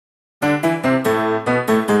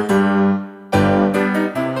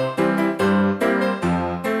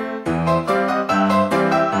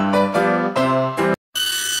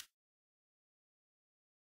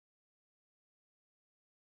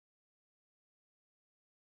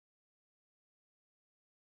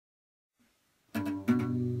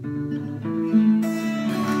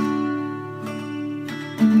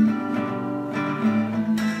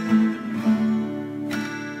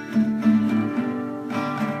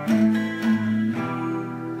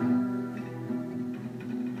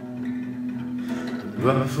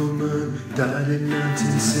Rifleman died in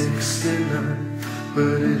 1969,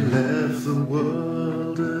 but he left the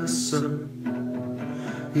world a son.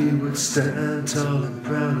 He would stand tall and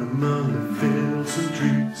proud among the fields and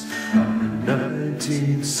trees in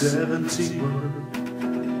 1971.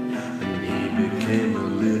 And he became a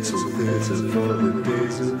little theatre for the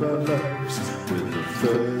days of our lives, with the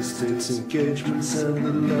first dates, engagements and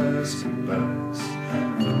the last goodbyes.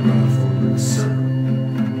 The Rifleman's Son,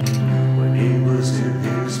 when he was in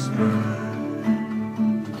his prime.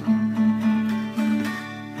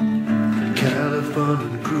 The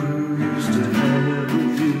Californian crew used to hang out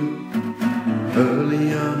with you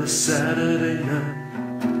early on a Saturday night.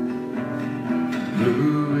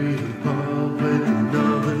 Louis and Paul played the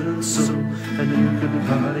Northern Soul, and you could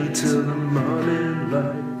party till the morning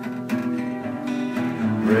light.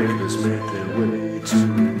 Breakers made their way to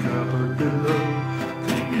the car park below.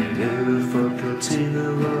 They get in a Ford Cortina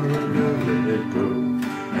or a Let Grow,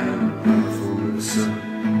 and the Rifleman's Son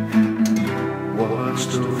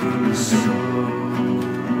watched over us all.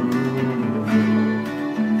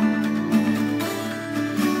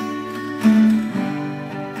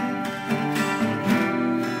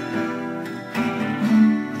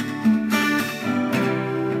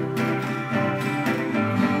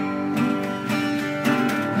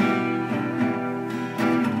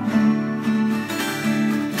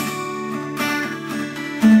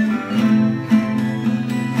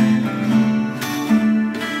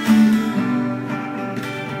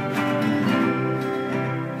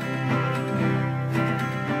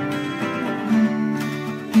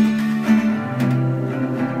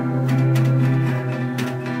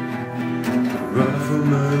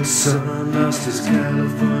 Rifleman's son lost his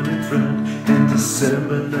Californian friend in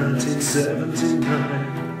December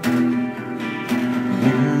 1979.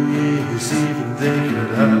 New Year's Eve, and they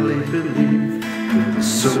could hardly believe that the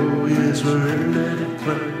Soviets were in their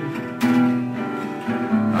decline.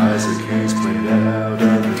 Isaac Hayes played out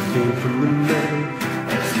on the theme from the men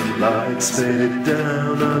as the lights faded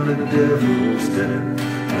down on the Devil's Den,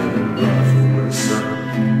 and the Rifleman's Son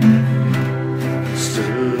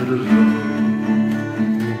stood alone.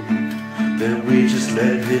 Then we just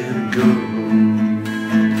let him go.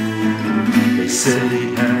 They said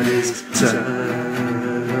he had his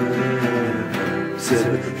time,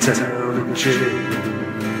 said the town had changed.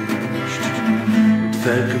 We'd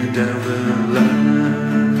thank him down the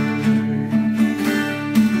line.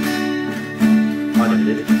 I did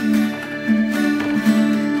it.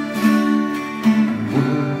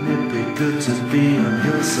 Wouldn't it be good to be on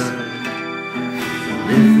your side,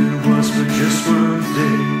 even if it was for just one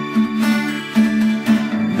day?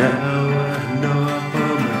 Now I know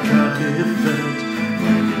upon the copy it felt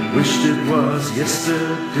when you wished it was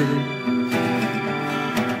yesterday.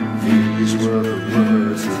 These were the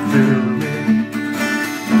words that filled me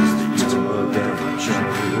as they tore down my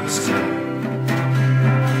childhood sky.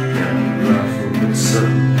 And the Rifleman's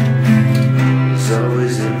Son